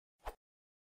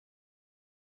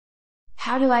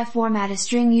How do I format a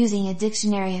string using a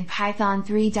dictionary in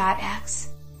python-3.x?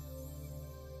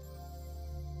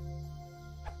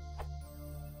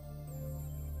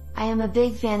 I am a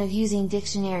big fan of using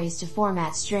dictionaries to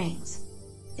format strings.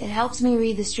 It helps me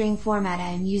read the string format I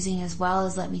am using as well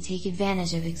as let me take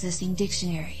advantage of existing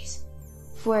dictionaries.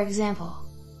 For example,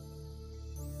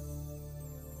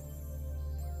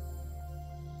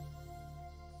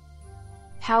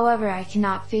 however, I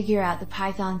cannot figure out the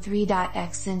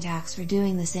python-3.x syntax for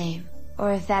doing the same,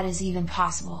 or if that is even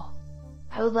possible.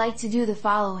 I would like to do the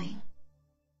following.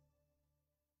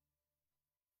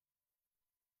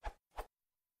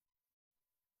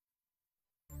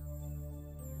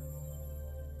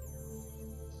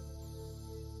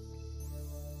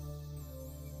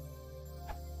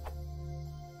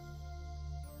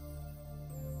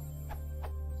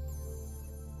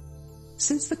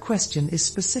 Since the question is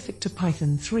specific to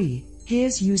Python 3,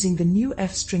 here's using the new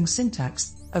f-string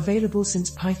syntax, available since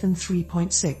Python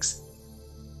 3.6.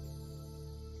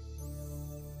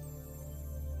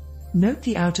 Note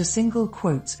the outer single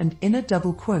quotes and inner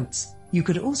double quotes. You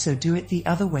could also do it the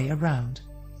other way around.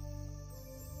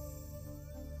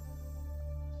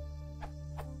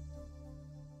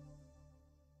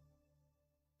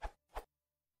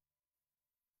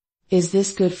 Is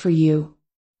this good for you?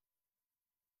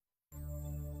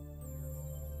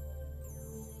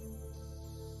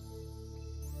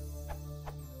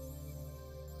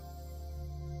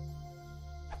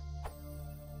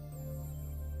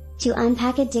 To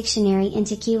unpack a dictionary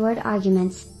into keyword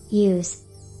arguments, use.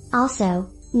 Also,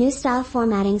 new style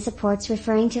formatting supports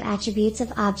referring to attributes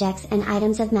of objects and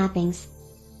items of mappings.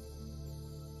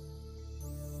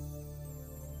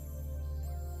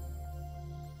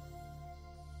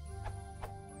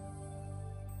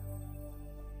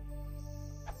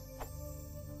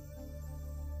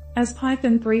 As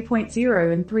Python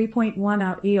 3.0 and 3.1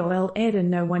 are EOL-ed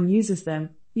and no one uses them,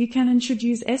 you can and should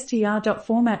use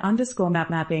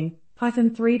str.format_map-mapping,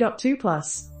 Python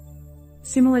 3.2+.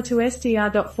 Similar to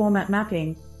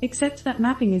str.format-mapping, except that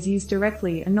mapping is used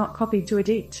directly and not copied to a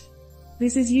dict.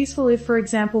 This is useful if, for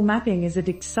example, mapping is a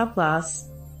dict subclass.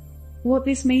 What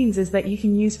this means is that you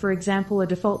can use, for example, a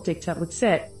default dict that would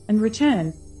set, and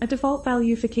return, a default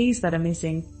value for keys that are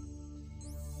missing.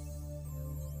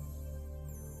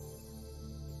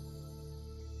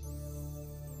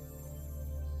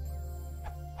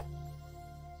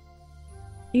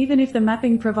 Even if the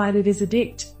mapping provided is a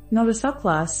dict, not a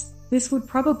subclass, this would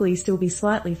probably still be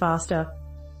slightly faster.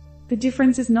 The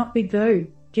difference is not big though,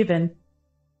 given.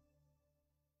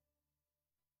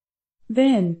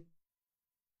 Then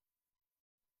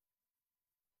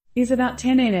is about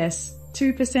 10 ns,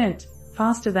 2%,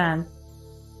 faster than.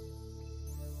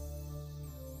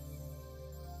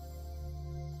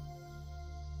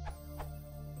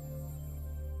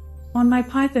 On my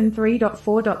Python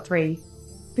 3.4.3,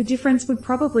 the difference would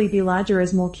probably be larger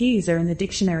as more keys are in the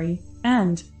dictionary,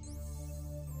 and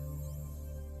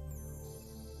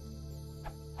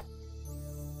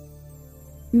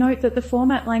note that the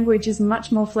format language is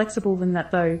much more flexible than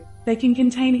that though. They can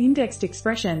contain indexed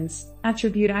expressions,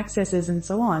 attribute accesses and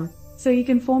so on, so you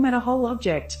can format a whole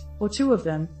object, or two of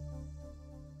them.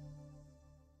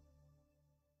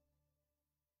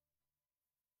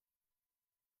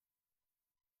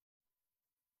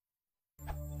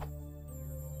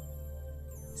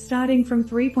 Starting from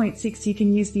 3.6 you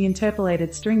can use the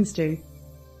interpolated strings too.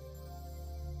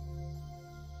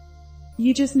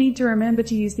 You just need to remember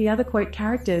to use the other quote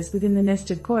characters within the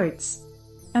nested quotes.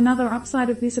 Another upside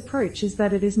of this approach is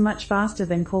that it is much faster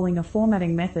than calling a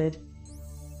formatting method.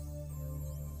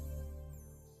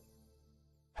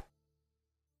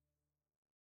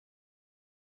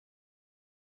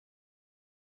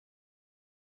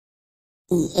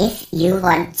 If you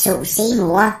want to see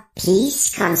more,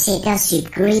 please consider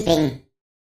subscribing.